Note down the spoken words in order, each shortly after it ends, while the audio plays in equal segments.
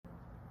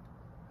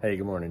Hey,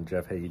 good morning.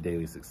 Jeff Hagee,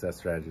 Daily Success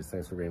Strategies.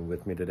 Thanks for being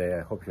with me today.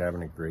 I hope you're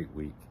having a great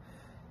week.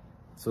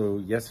 So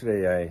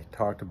yesterday I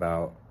talked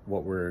about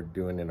what we're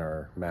doing in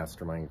our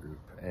mastermind group,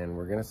 and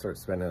we're going to start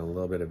spending a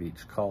little bit of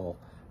each call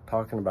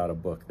talking about a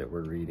book that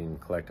we're reading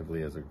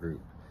collectively as a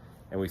group.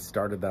 And we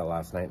started that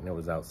last night and it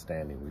was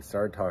outstanding. We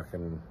started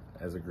talking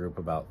as a group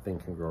about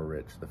Think and Grow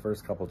Rich, the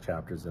first couple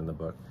chapters in the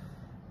book,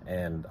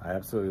 and I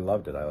absolutely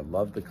loved it. I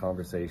loved the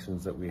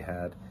conversations that we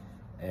had,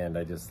 and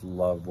I just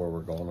love where we're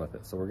going with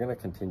it. So we're going to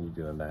continue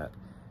doing that.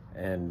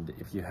 And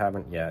if you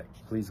haven't yet,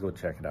 please go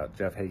check it out,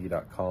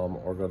 jeffhagee.com,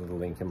 or go to the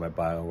link in my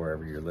bio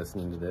wherever you're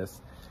listening to this,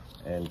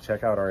 and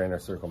check out our Inner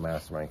Circle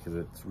Mastermind, because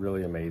it's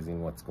really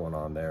amazing what's going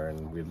on there,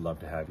 and we'd love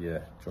to have you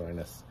join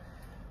us.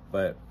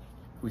 But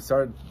we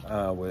started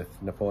with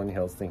Napoleon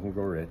Hill's Think and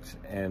Grow Rich,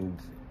 and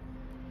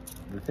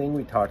the thing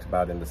we talked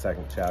about in the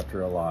second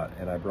chapter a lot,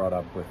 and I brought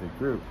up with the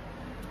group,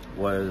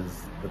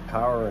 was the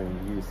power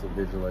and use of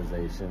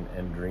visualization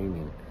and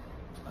dreaming.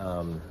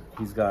 I'm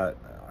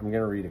going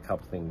to read a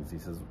couple things. He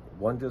says,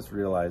 one just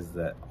realized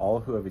that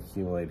all who have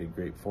accumulated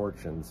great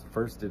fortunes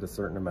first did a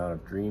certain amount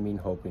of dreaming,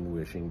 hoping,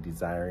 wishing,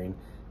 desiring,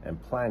 and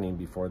planning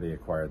before they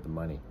acquired the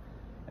money.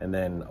 And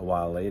then a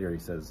while later he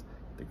says,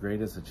 the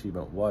greatest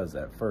achievement was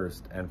at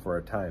first and for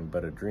a time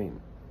but a dream.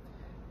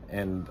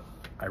 And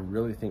I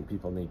really think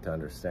people need to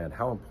understand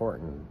how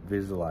important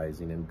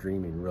visualizing and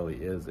dreaming really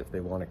is if they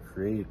want to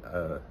create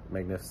a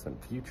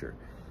magnificent future.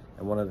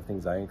 And one of the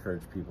things I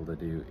encourage people to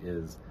do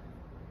is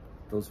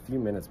those few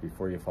minutes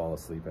before you fall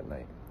asleep at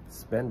night,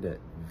 spend it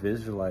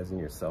visualizing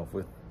yourself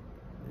with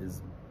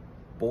as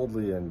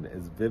boldly and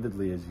as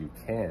vividly as you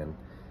can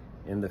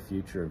in the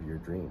future of your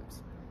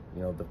dreams.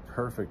 You know, the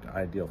perfect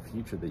ideal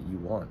future that you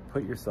want.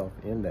 Put yourself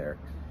in there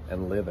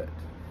and live it,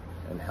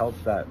 and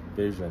help that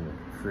vision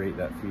create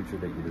that future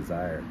that you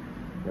desire.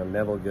 You know,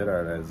 Neville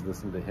Goddard, I was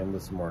listening to him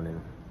this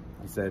morning.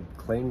 He said,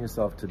 claim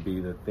yourself to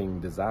be the thing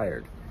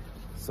desired.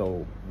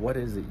 So what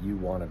is it you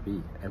want to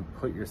be? And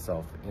put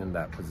yourself in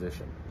that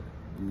position.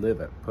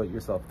 Live it. Put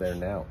yourself there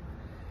now.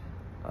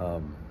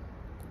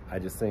 I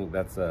just think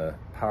that's a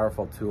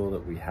powerful tool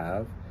that we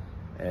have.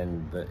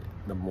 And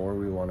the more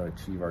we want to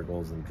achieve our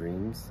goals and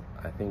dreams,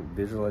 I think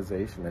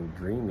visualization and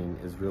dreaming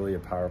is really a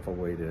powerful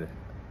way to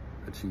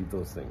achieve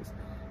those things.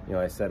 You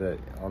know, I said it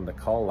on the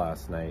call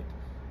last night.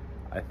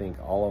 I think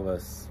all of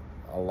us,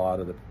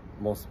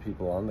 most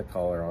people on the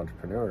call are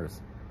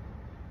entrepreneurs.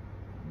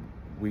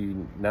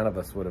 None of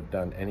us would have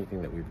done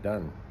anything that we've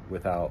done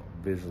without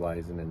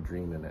visualizing and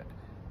dreaming it,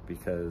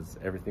 because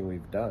everything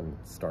we've done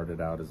started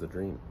out as a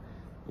dream.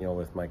 You know,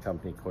 with my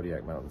company,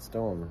 Kodiak Mountain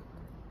Stone,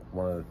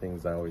 one of the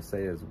things I always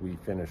say is we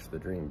finish the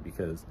dream,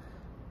 because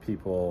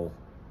people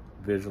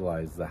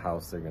visualize the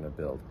house they're going to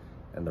build,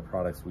 and the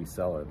products we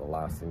sell are the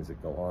last things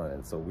that go on.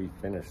 And so we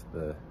finish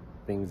the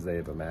things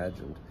they've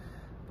imagined.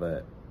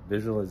 But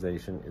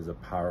visualization is a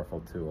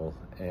powerful tool,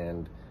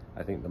 and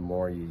I think the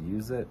more you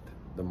use it,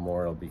 the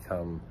more it'll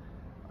become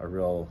a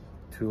real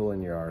tool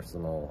in your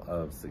arsenal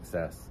of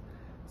success.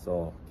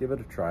 So give it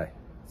a try,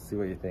 see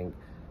what you think.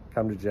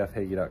 Come to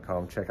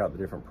jeffhagee.com, check out the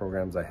different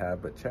programs I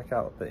have, but check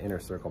out the Inner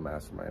Circle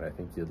Mastermind. I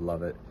think you'd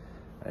love it.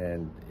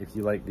 And if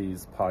you like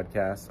these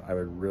podcasts, I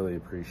would really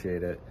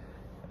appreciate it.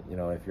 You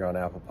know, if you're on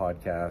Apple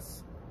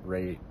Podcasts,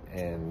 rate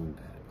and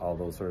all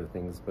those sort of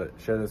things, but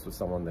share this with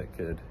someone that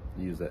could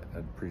use it. I'd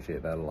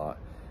appreciate that a lot.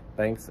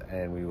 Thanks,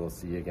 and we will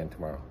see you again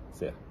tomorrow.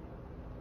 See ya.